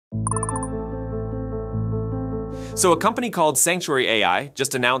So a company called Sanctuary AI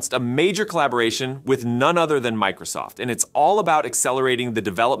just announced a major collaboration with none other than Microsoft, and it's all about accelerating the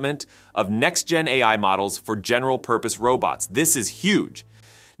development of next-gen AI models for general-purpose robots. This is huge.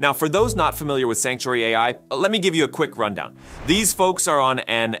 Now, for those not familiar with Sanctuary AI, let me give you a quick rundown. These folks are on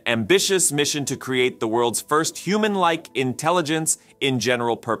an ambitious mission to create the world's first human-like intelligence in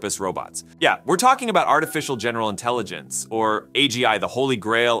general-purpose robots. Yeah, we're talking about artificial general intelligence, or AGI, the holy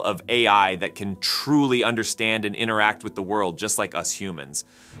grail of AI that can truly understand and interact with the world just like us humans.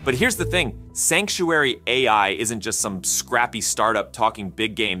 But here's the thing, Sanctuary AI isn't just some scrappy startup talking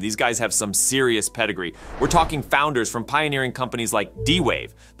big game. These guys have some serious pedigree. We're talking founders from pioneering companies like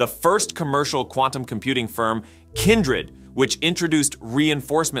D-Wave, the first commercial quantum computing firm, Kindred, which introduced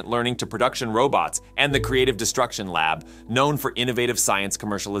reinforcement learning to production robots, and the Creative Destruction Lab, known for innovative science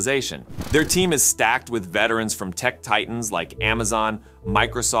commercialization. Their team is stacked with veterans from tech titans like Amazon,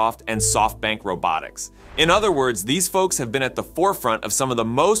 Microsoft, and SoftBank Robotics. In other words, these folks have been at the forefront of some of the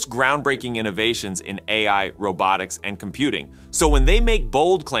most groundbreaking innovations in AI, robotics, and computing. So when they make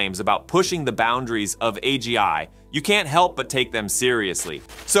bold claims about pushing the boundaries of AGI, you can't help but take them seriously.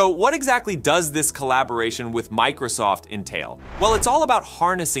 So what exactly does this collaboration with Microsoft entail? Well, it's all about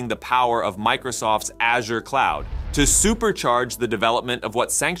harnessing the power of Microsoft's Azure cloud to supercharge the development of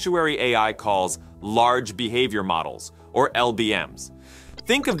what Sanctuary AI calls large behavior models, or LBMs.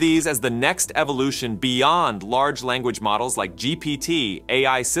 Think of these as the next evolution beyond large language models like GPT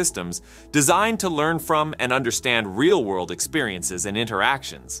AI systems designed to learn from and understand real-world experiences and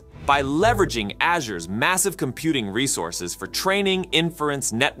interactions. By leveraging Azure's massive computing resources for training,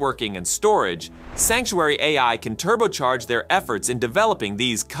 inference, networking, and storage, Sanctuary AI can turbocharge their efforts in developing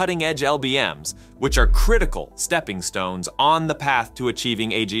these cutting-edge LBMs, which are critical stepping stones on the path to achieving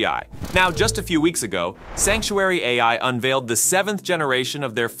AGI. Now, just a few weeks ago, Sanctuary AI unveiled the 7th generation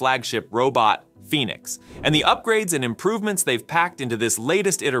of their flagship robot, Phoenix, and the upgrades and improvements they've packed into this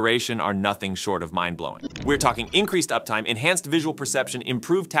latest iteration are nothing short of mind-blowing. We're talking increased uptime, enhanced visual perception,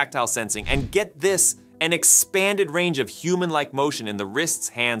 improved tactile sensing, and get this, an expanded range of human-like motion in the wrists,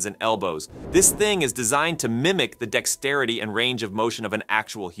 hands, and elbows. This thing is designed to mimic the dexterity and range of motion of an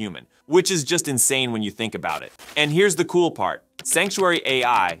actual human, which is just insane when you think about it. And here's the cool part. Sanctuary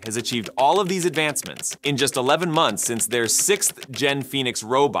AI has achieved all of these advancements in just 11 months since their 6th Gen Phoenix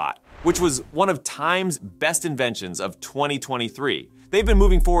robot, which was one of Time's best inventions of 2023. They've been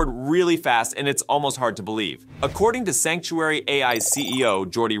moving forward really fast, and it's almost hard to believe. According to Sanctuary AI's CEO,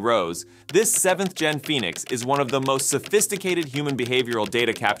 Jordy Rose, this 7th Gen Phoenix is one of the most sophisticated human behavioral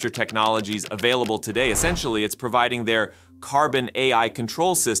data capture technologies available today. Essentially, it's providing their Carbon AI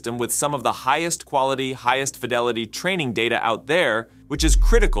control system with some of the highest quality, highest fidelity training data out there, which is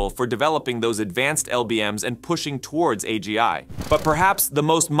critical for developing those advanced LBMs and pushing towards AGI. But perhaps the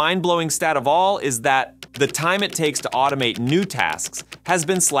most mind-blowing stat of all is that the time it takes to automate new tasks has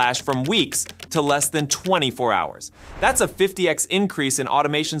been slashed from weeks to less than 24 hours. That's a 50x increase in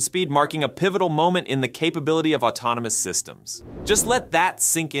automation speed, marking a pivotal moment in the capability of autonomous systems. Just let that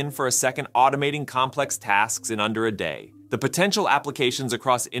sink in for a second, automating complex tasks in under a day. The potential applications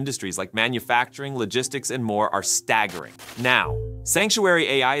across industries like manufacturing, logistics, and more are staggering. Now, Sanctuary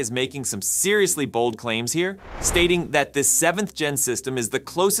AI is making some seriously bold claims here, stating that this 7th Gen system is the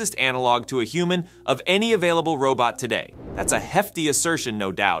closest analog to a human of any available robot today. That's a hefty assertion,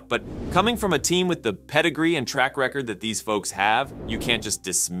 no doubt, but coming from a team with the pedigree and track record that these folks have, you can't just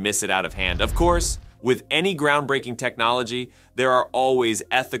dismiss it out of hand. Of course, with any groundbreaking technology, there are always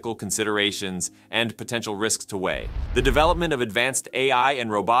ethical considerations and potential risks to weigh. The development of advanced AI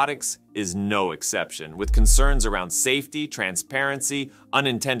and robotics is no exception, with concerns around safety, transparency,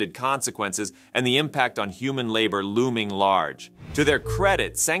 unintended consequences, and the impact on human labor looming large. To their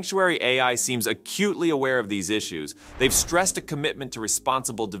credit, Sanctuary AI seems acutely aware of these issues. They've stressed a commitment to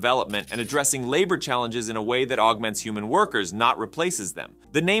responsible development and addressing labor challenges in a way that augments human workers, not replaces them.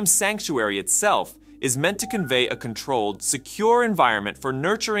 The name Sanctuary itself is meant to convey a controlled, secure environment for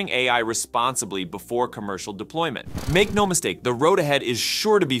nurturing AI responsibly before commercial deployment. Make no mistake, the road ahead is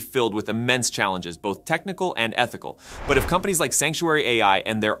sure to be filled with immense challenges, both technical and ethical. But if companies like Sanctuary AI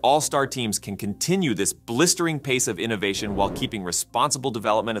and their all-star teams can continue this blistering pace of innovation while keeping responsible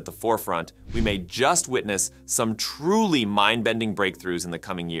development at the forefront, we may just witness some truly mind-bending breakthroughs in the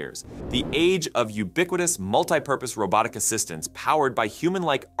coming years. The age of ubiquitous, multi-purpose robotic assistants powered by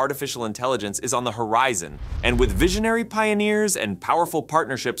human-like artificial intelligence is on the horizon, and with visionary pioneers and powerful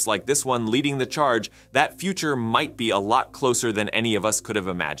partnerships like this one leading the charge, that future might be a lot closer than any of us could have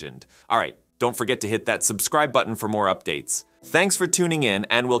imagined. All right, don't forget to hit that subscribe button for more updates. Thanks for tuning in,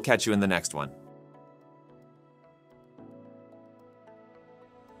 and we'll catch you in the next one.